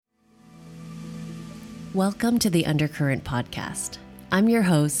Welcome to the Undercurrent Podcast. I'm your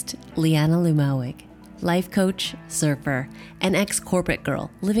host, Liana Lumawig, life coach, surfer, and ex-corporate girl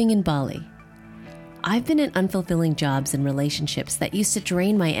living in Bali. I've been in unfulfilling jobs and relationships that used to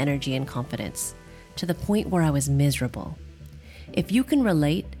drain my energy and confidence to the point where I was miserable. If you can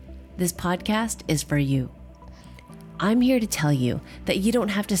relate, this podcast is for you. I'm here to tell you that you don't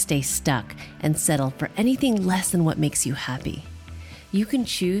have to stay stuck and settle for anything less than what makes you happy. You can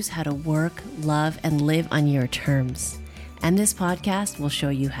choose how to work, love, and live on your terms. And this podcast will show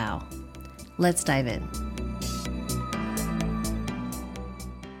you how. Let's dive in.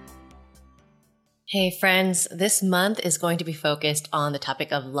 Hey friends, this month is going to be focused on the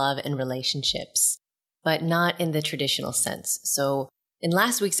topic of love and relationships, but not in the traditional sense. So in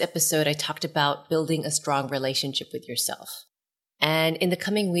last week's episode, I talked about building a strong relationship with yourself. And in the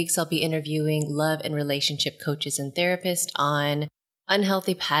coming weeks, I'll be interviewing love and relationship coaches and therapists on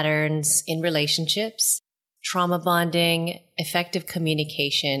unhealthy patterns in relationships, trauma bonding, effective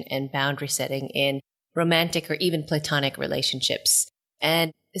communication, and boundary setting in romantic or even platonic relationships,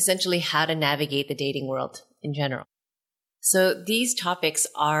 and essentially how to navigate the dating world in general. So these topics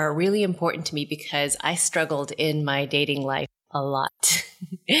are really important to me because I struggled in my dating life a lot.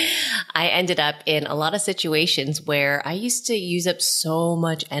 I ended up in a lot of situations where I used to use up so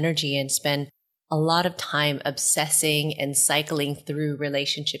much energy and spend a lot of time obsessing and cycling through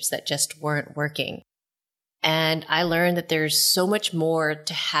relationships that just weren't working. And I learned that there's so much more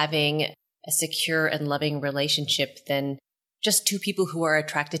to having a secure and loving relationship than just two people who are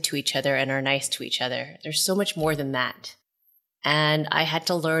attracted to each other and are nice to each other. There's so much more than that. And I had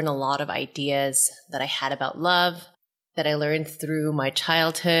to learn a lot of ideas that I had about love, that I learned through my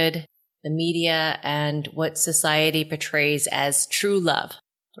childhood, the media, and what society portrays as true love,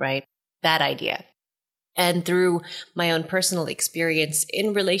 right? That idea. And through my own personal experience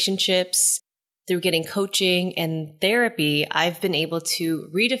in relationships, through getting coaching and therapy, I've been able to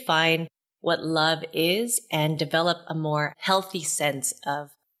redefine what love is and develop a more healthy sense of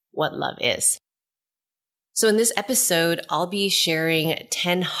what love is. So in this episode, I'll be sharing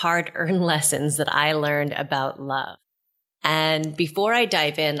 10 hard-earned lessons that I learned about love. And before I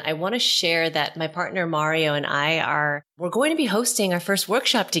dive in, I want to share that my partner Mario and we're going to be hosting our first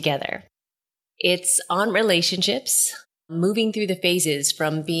workshop together. It's on relationships, moving through the phases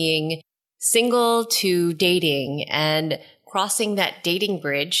from being single to dating and crossing that dating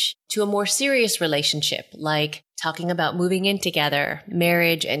bridge to a more serious relationship, like talking about moving in together,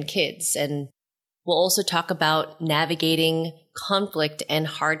 marriage, and kids. And we'll also talk about navigating conflict and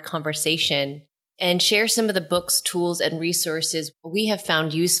hard conversation and share some of the books, tools, and resources we have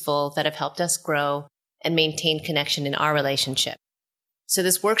found useful that have helped us grow and maintain connection in our relationship. So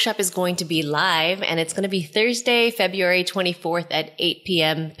this workshop is going to be live, and it's going to be Thursday, February 24th at 8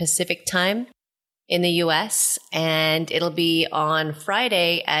 p.m. Pacific time in the US, and it'll be on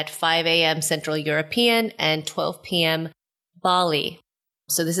Friday at 5 a.m. Central European and 12 p.m. Bali.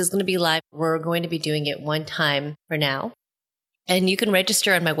 So this is going to be live. We're going to be doing it one time for now. And you can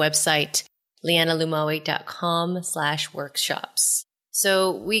register on my website, lianalumawig.com/workshops.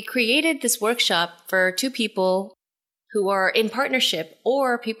 So we created this workshop for two people who are in partnership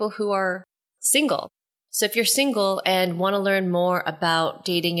or people who are single. So if you're single and want to learn more about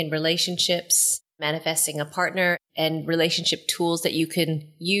dating and relationships, manifesting a partner, and relationship tools that you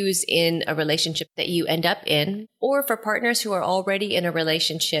can use in a relationship that you end up in, or for partners who are already in a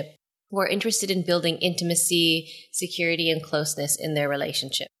relationship who are interested in building intimacy, security, and closeness in their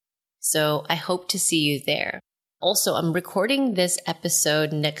relationship. So I hope to see you there. Also, I'm recording this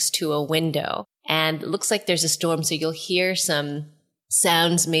episode next to a window, and it looks like there's a storm, so you'll hear some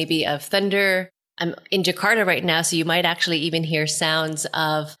sounds maybe of thunder. I'm in Jakarta right now, so you might actually even hear sounds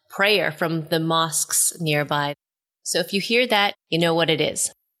of prayer from the mosques nearby. So if you hear that, you know what it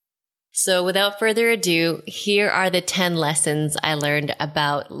is. So without further ado, here are the 10 lessons I learned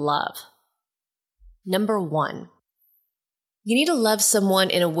about love. Number 1, you need to love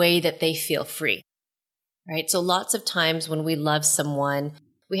someone in a way that they feel free. Right? So lots of times when we love someone,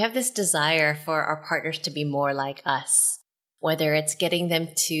 we have this desire for our partners to be more like us, whether it's getting them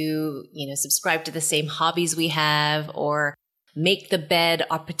to, subscribe to the same hobbies we have, or make the bed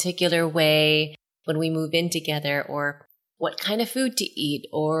a particular way when we move in together, or what kind of food to eat,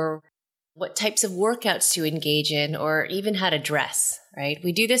 or what types of workouts to engage in, or even how to dress, right?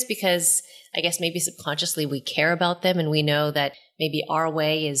 We do this because I guess maybe subconsciously we care about them and we know that maybe our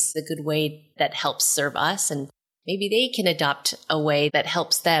way is the good way that helps serve us, and maybe they can adopt a way that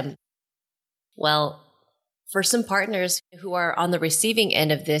helps them. Well, for some partners who are on the receiving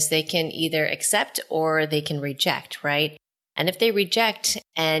end of this, they can either accept or they can reject, right? And if they reject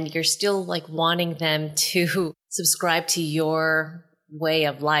and you're still like wanting them to subscribe to your way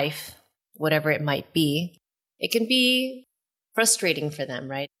of life, whatever it might be, it can be frustrating for them,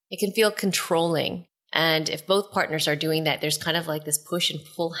 right? It can feel controlling. And if both partners are doing that, there's kind of like this push and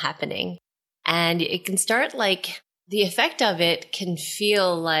pull happening. And it can start like the effect of it can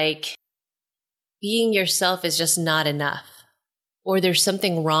feel like being yourself is just not enough, or there's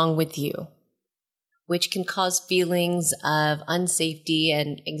something wrong with you, which can cause feelings of unsafety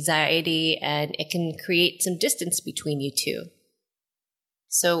and anxiety, and it can create some distance between you two.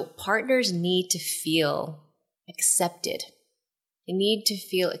 So partners need to feel accepted. They need to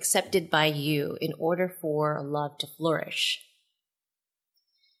feel accepted by you in order for love to flourish.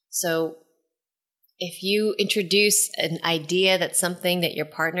 So if you introduce an idea that's something that your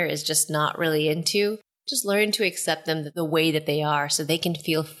partner is just not really into, just learn to accept them the way that they are so they can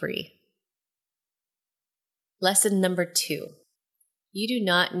feel free. Lesson number 2, you do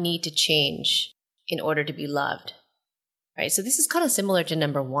not need to change in order to be loved, right? So this is kind of similar to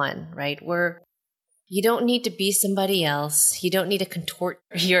number 1, right? Where you don't need to be somebody else. You don't need to contort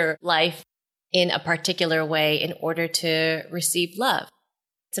your life in a particular way in order to receive love.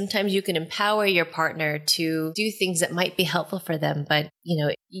 Sometimes you can empower your partner to do things that might be helpful for them, but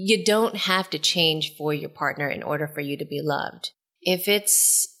you don't have to change for your partner in order for you to be loved. If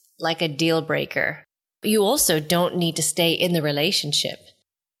it's like a deal breaker, you also don't need to stay in the relationship.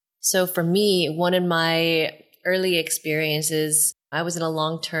 So for me, one of my early experiences, I was in a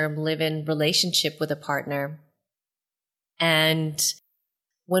long-term live-in relationship with a partner. And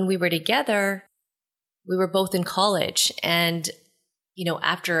when we were together, we were both in college. And,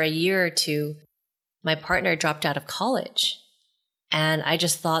 after a year or two, my partner dropped out of college. And I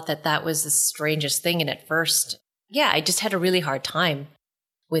just thought that that was the strangest thing. And at first, I just had a really hard time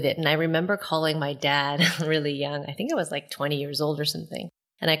with it. And I remember calling my dad really young. I think I was like 20 years old or something.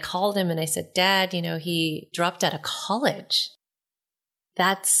 And I called him and I said, Dad, he dropped out of college.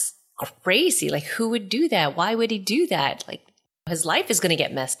 That's crazy. Like, who would do that? Why would he do that? Like, his life is going to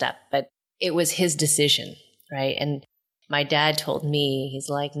get messed up, but it was his decision, right? And my dad told me, he's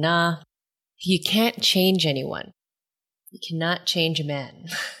like, nah, you can't change anyone. You cannot change a man.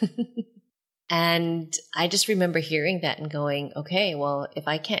 And I just remember hearing that and going, okay, well, if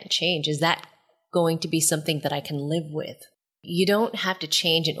I can't change, is that going to be something that I can live with? You don't have to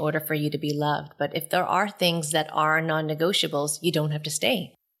change in order for you to be loved. But if there are things that are non-negotiables, you don't have to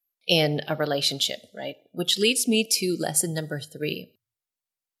stay in a relationship, right? Which leads me to lesson number 3.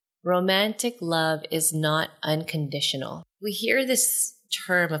 Romantic love is not unconditional. We hear this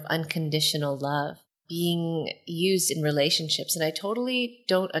term of unconditional love being used in relationships, and I totally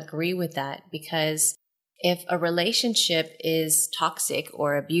don't agree with that, because if a relationship is toxic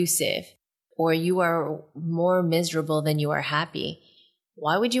or abusive, or you are more miserable than you are happy,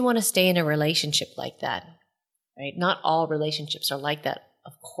 why would you want to stay in a relationship like that, right? Not all relationships are like that,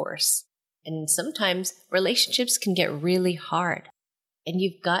 of course. And sometimes relationships can get really hard. And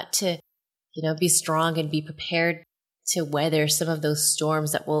you've got to, be strong and be prepared to weather some of those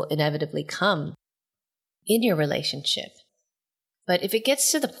storms that will inevitably come in your relationship. But if it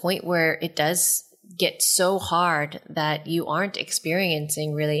gets to the point where it does get so hard that you aren't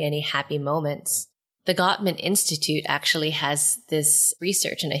experiencing really any happy moments, the Gottman Institute actually has this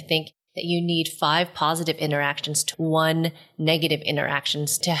research, and I think that you need 5 positive interactions to 1 negative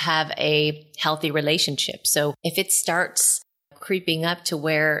interactions to have a healthy relationship. So if it starts creeping up to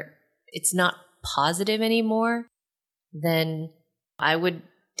where it's not positive anymore, then I would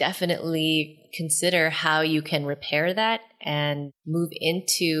definitely consider how you can repair that and move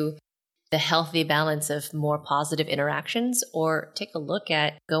into the healthy balance of more positive interactions, or take a look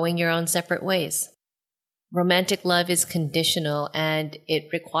at going your own separate ways. Romantic love is conditional, and it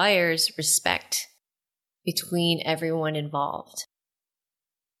requires respect between everyone involved.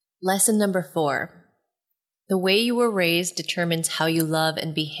 Lesson number 4. The way you were raised determines how you love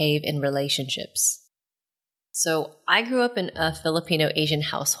and behave in relationships. So I grew up in a Filipino Asian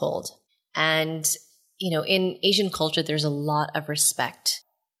household, and, in Asian culture, there's a lot of respect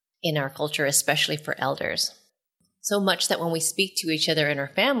in our culture, especially for elders. So much that when we speak to each other in our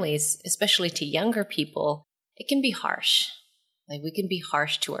families, especially to younger people, it can be harsh. Like, we can be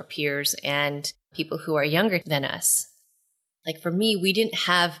harsh to our peers and people who are younger than us. Like, for me, we didn't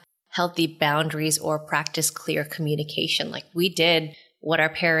have healthy boundaries or practice clear communication. Like, we did what our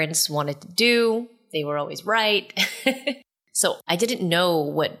parents wanted to do. They were always right. So I didn't know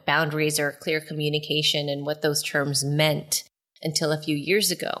what boundaries or clear communication and what those terms meant until a few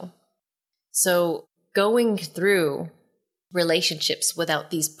years ago. So going through relationships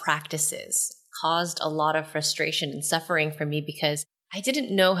without these practices caused a lot of frustration and suffering for me because I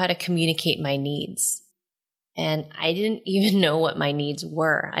didn't know how to communicate my needs. And I didn't even know what my needs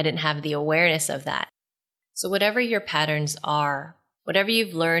were. I didn't have the awareness of that. So whatever your patterns are, whatever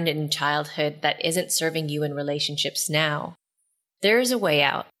you've learned in childhood that isn't serving you in relationships now, there is a way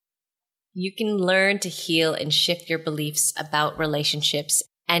out. You can learn to heal and shift your beliefs about relationships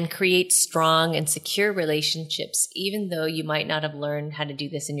and create strong and secure relationships, even though you might not have learned how to do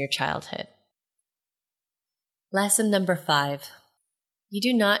this in your childhood. Lesson number 5. You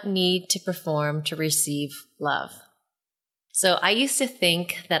do not need to perform to receive love. So I used to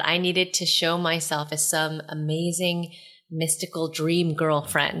think that I needed to show myself as some amazing, mystical dream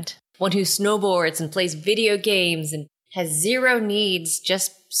girlfriend, one who snowboards and plays video games and has zero needs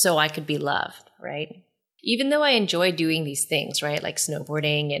just so I could be loved, right? Even though I enjoy doing these things, right, like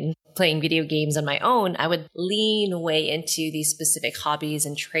snowboarding and playing video games on my own, I would lean away into these specific hobbies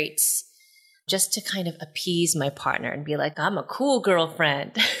and traits just to kind of appease my partner and be like, I'm a cool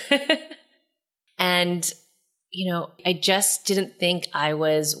girlfriend. And, I just didn't think I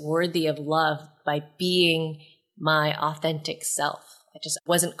was worthy of love by being my authentic self. I just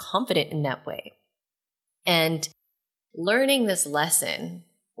wasn't confident in that way. And learning this lesson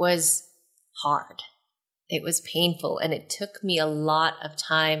was hard. It was painful, and it took me a lot of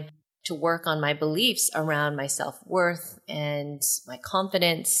time to work on my beliefs around my self-worth and my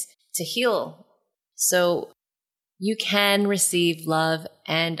confidence to heal. So you can receive love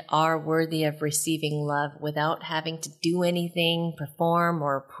and are worthy of receiving love without having to do anything, perform,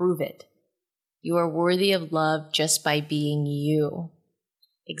 or prove it. You are worthy of love just by being you,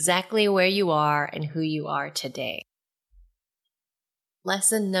 exactly where you are and who you are today.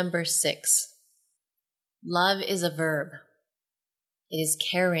 Lesson number 6. Love is a verb. It is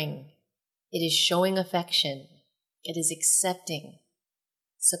caring. It is showing affection. It is accepting,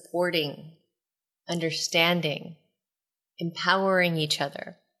 supporting, understanding, empowering each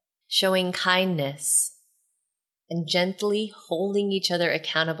other, showing kindness, and gently holding each other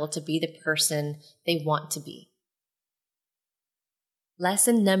accountable to be the person they want to be.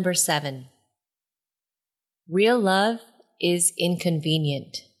 Lesson number 7. Real love is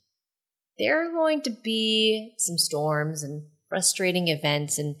inconvenient. There are going to be some storms and frustrating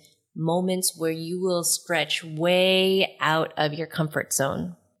events and moments where you will stretch way out of your comfort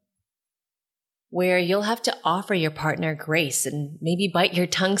zone, where you'll have to offer your partner grace and maybe bite your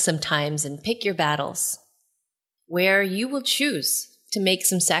tongue sometimes and pick your battles, where you will choose to make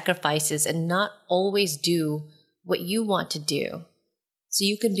some sacrifices and not always do what you want to do so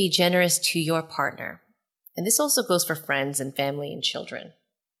you can be generous to your partner. And this also goes for friends and family and children,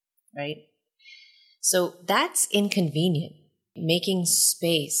 right? So that's inconvenient. Making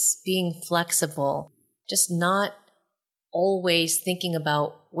space, being flexible, just not always thinking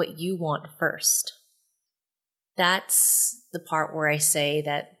about what you want first. That's the part where I say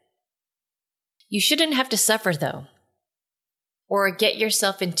that you shouldn't have to suffer, though, or get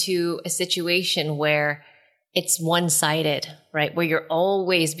yourself into a situation where it's one-sided, right? Where you're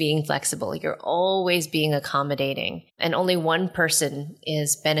always being flexible, you're always being accommodating, and only one person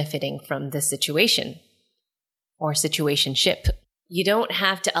is benefiting from this situation or situationship. You don't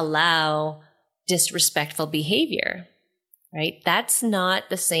have to allow disrespectful behavior, right? That's not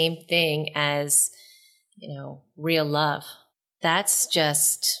the same thing as, real love. That's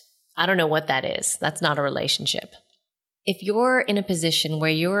just, I don't know what that is. That's not a relationship. If you're in a position where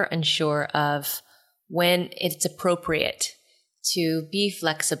you're unsure of when it's appropriate to be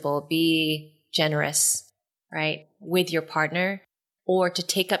flexible, be generous, right, with your partner, or to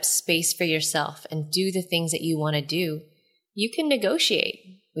take up space for yourself and do the things that you want to do, you can negotiate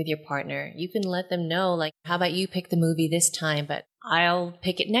with your partner. You can let them know, like, how about you pick the movie this time, but I'll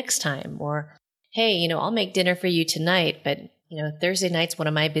pick it next time. Or, hey, I'll make dinner for you tonight, but, Thursday night's one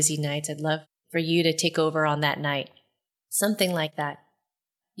of my busy nights. I'd love for you to take over on that night. Something like that.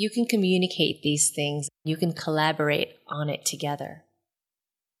 You can communicate these things. You can collaborate on it together.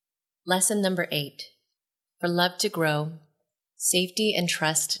 Lesson number 8. For love to grow, safety and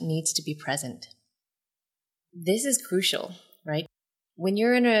trust needs to be present. This is crucial, right? When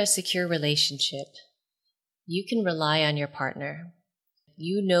you're in a secure relationship, you can rely on your partner.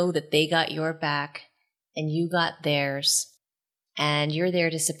 You know that they got your back and you got theirs, and you're there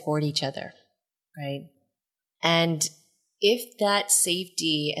to support each other, right? And if that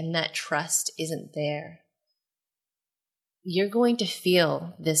safety and that trust isn't there, you're going to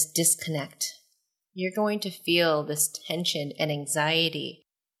feel this disconnect. You're going to feel this tension and anxiety,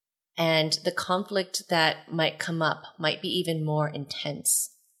 and the conflict that might come up might be even more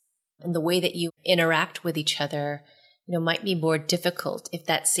intense. And the way that you interact with each other, might be more difficult if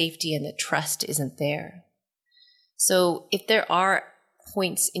that safety and the trust isn't there. So if there are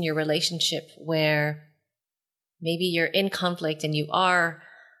points in your relationship where maybe you're in conflict and you are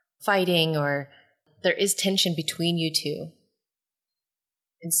fighting or there is tension between you two,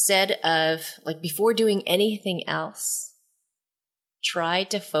 instead of, before doing anything else, try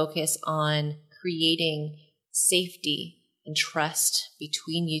to focus on creating safety and trust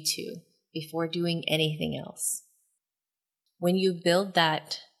between you two before doing anything else. When you build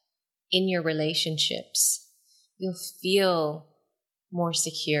that in your relationships, you'll feel more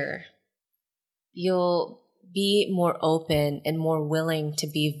secure. You'll be more open and more willing to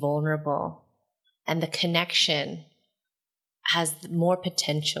be vulnerable. And the connection has more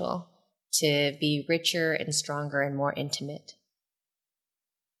potential to be richer and stronger and more intimate.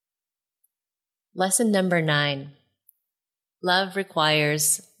 Lesson number 9. Love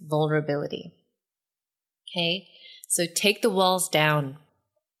requires vulnerability. Okay, so take the walls down.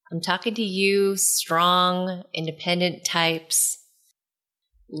 I'm talking to you, strong, independent types.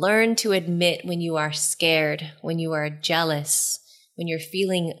 Learn to admit when you are scared, when you are jealous, when you're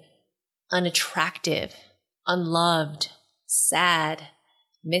feeling unattractive, unloved, sad,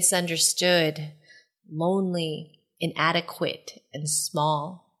 misunderstood, lonely, inadequate, and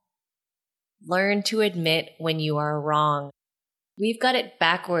small. Learn to admit when you are wrong. We've got it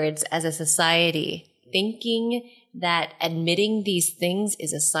backwards as a society, thinking that admitting these things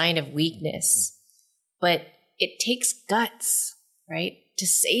is a sign of weakness. But it takes guts, right, to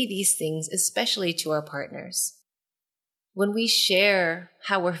say these things, especially to our partners. When we share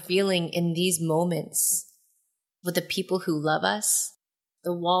how we're feeling in these moments with the people who love us,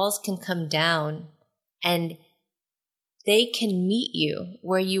 the walls can come down and they can meet you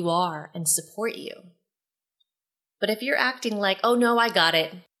where you are and support you. But if you're acting like, oh no, I got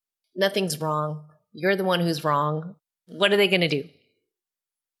it, nothing's wrong, you're the one who's wrong, what are they going to do?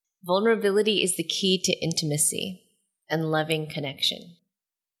 Vulnerability is the key to intimacy and loving connection.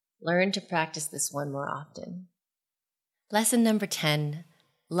 Learn to practice this one more often. Lesson number 10,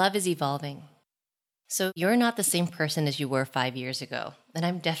 love is evolving. So you're not the same person as you were 5 years ago, and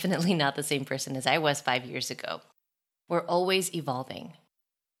I'm definitely not the same person as I was 5 years ago. We're always evolving,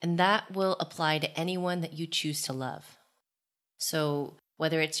 and that will apply to anyone that you choose to love. So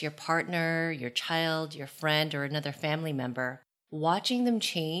whether it's your partner, your child, your friend, or another family member, watching them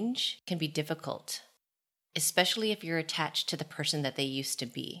change can be difficult, especially if you're attached to the person that they used to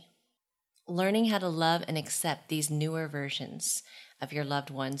be. Learning how to love and accept these newer versions of your loved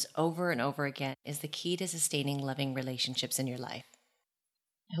ones over and over again is the key to sustaining loving relationships in your life.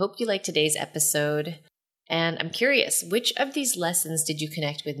 I hope you liked today's episode, and I'm curious, which of these lessons did you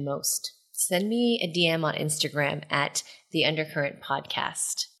connect with most? Send me a DM on Instagram at The Undercurrent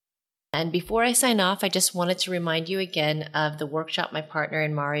Podcast. And before I sign off, I just wanted to remind you again of the workshop my partner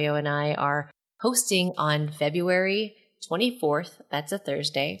and Mario and I are hosting on February 24th. That's a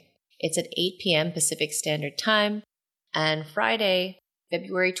Thursday. It's at 8 p.m. Pacific Standard Time. And Friday,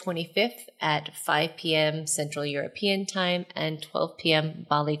 February 25th at 5 p.m. Central European Time and 12 p.m.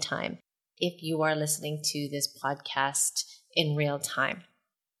 Bali time, if you are listening to this podcast in real time.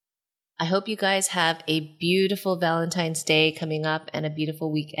 I hope you guys have a beautiful Valentine's Day coming up and a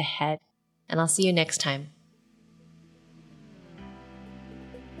beautiful week ahead. And I'll see you next time.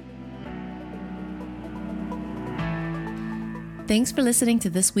 Thanks for listening to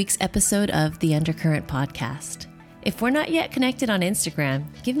this week's episode of The Undercurrent Podcast. If we're not yet connected on Instagram,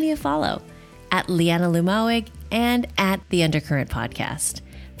 give me a follow at Liana Lumawig and at The Undercurrent Podcast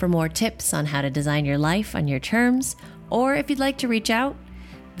for more tips on how to design your life on your terms, or if you'd like to reach out,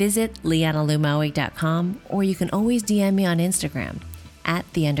 visit lianalumawig.com, or you can always DM me on Instagram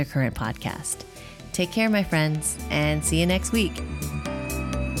at The Undercurrent Podcast. Take care, my friends, and see you next week.